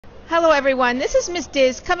Hello everyone, this is Miss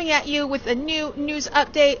Diz coming at you with a new news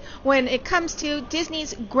update when it comes to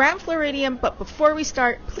Disney's Grand Floridian. But before we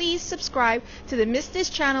start, please subscribe to the Miss Diz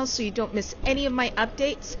channel so you don't miss any of my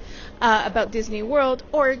updates about Disney World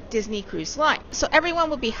or Disney Cruise Line. So everyone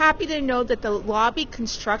will be happy to know that the lobby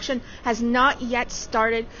construction has not yet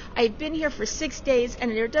started. I've been here for 6 days and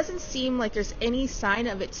there doesn't seem like there's any sign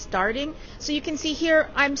of it starting. So you can see here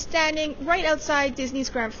I'm standing right outside Disney's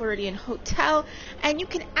Grand Floridian Hotel, and you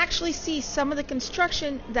can actually see some of the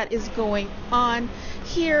construction that is going on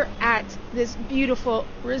here at this beautiful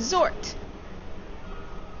resort.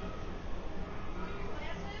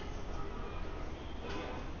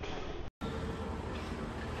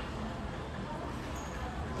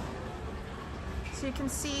 So you can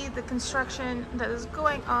see the construction that is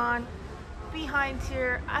going on behind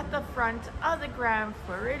here at the front of the Grand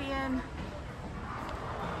Floridian.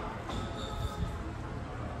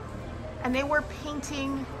 And they were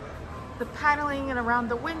painting the paneling and around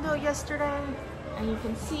the window yesterday, and you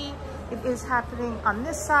can see it is happening on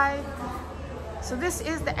this side. So this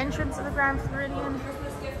is the entrance of the Grand Floridian,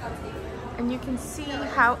 and you can see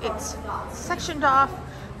how it's sectioned off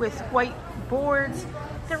with white boards.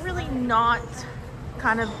 They're really not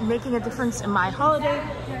kind of making a difference in my holiday.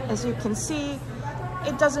 As you can see,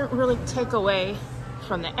 it doesn't really take away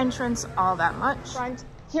from the entrance all that much.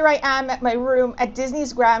 Here I am at my room at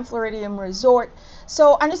Disney's Grand Floridian Resort.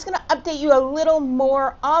 So I'm just going to update you a little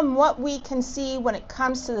more on what we can see when it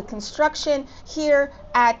comes to the construction here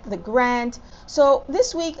at the Grand. So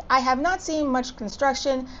this week I have not seen much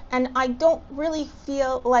construction, and I don't really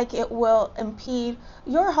feel like it will impede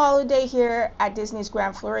your holiday here at Disney's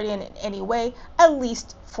Grand Floridian in any way, at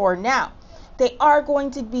least for now. They are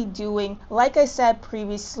going to be doing, like I said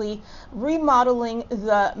previously, remodeling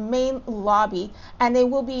the main lobby, and they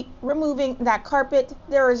will be removing that carpet.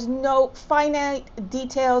 There is no finite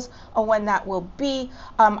details on when that will be.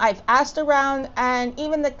 I've asked around, and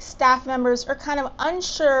even the staff members are kind of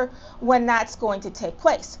unsure when that's going to take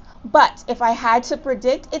place. But if I had to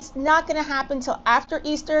predict, it's not going to happen till after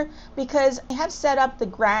Easter, because they have set up the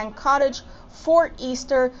Grand Cottage for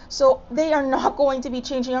Easter, so they are not going to be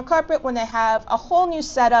changing a carpet when they have a whole new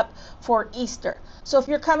setup for Easter. So if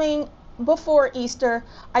you're coming before Easter,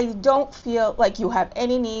 I don't feel like you have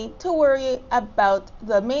any need to worry about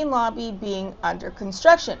the main lobby being under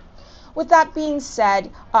construction. With that being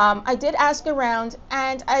said, I did ask around,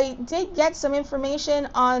 and I did get some information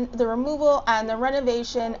on the removal and the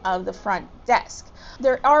renovation of the front desk.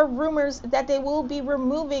 There are rumors that they will be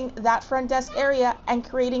removing that front desk area and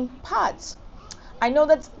creating PODS. I know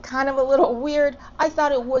that's kind of a little weird. I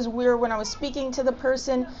thought it was weird when I was speaking to the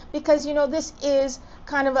person, because you know, this is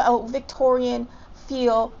kind of a Victorian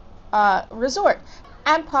feel resort,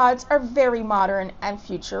 and PODS are very modern and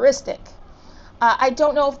futuristic. I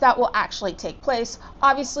don't know if that will actually take place.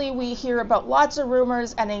 Obviously, we hear about lots of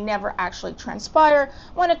rumors and they never actually transpire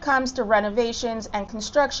when it comes to renovations and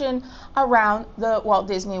construction around the Walt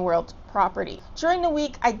Disney World property. During the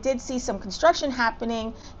week, I did see some construction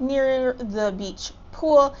happening near the beach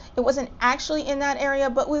pool. It wasn't actually in that area,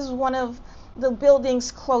 but was one of the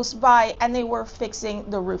buildings close by, and they were fixing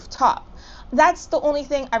the rooftop. That's the only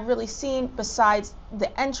thing I've really seen besides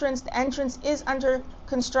the entrance. The entrance is under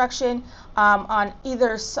construction on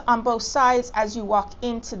both sides as you walk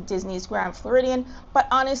into Disney's Grand Floridian, but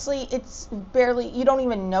honestly, it's barely, you don't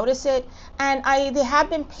even notice it. And they have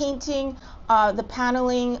been painting the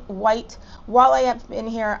paneling white. While I have been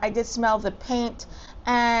here, I did smell the paint,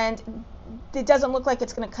 and it doesn't look like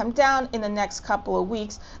it's going to come down in the next couple of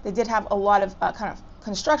weeks. They did have a lot of kind of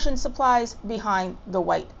construction supplies behind the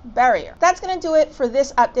white barrier. That's going to do it for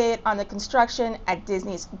this update on the construction at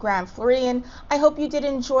Disney's Grand Floridian. I hope you did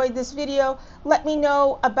enjoy this video. Let me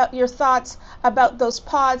know about your thoughts about those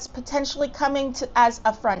PODS potentially coming to as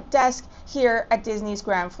a front desk here at Disney's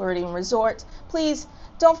Grand Floridian Resort. Please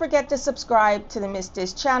don't forget to subscribe to the Miss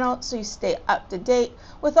Diz channel so you stay up to date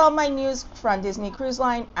with all my news from Disney Cruise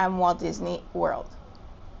Line and Walt Disney World.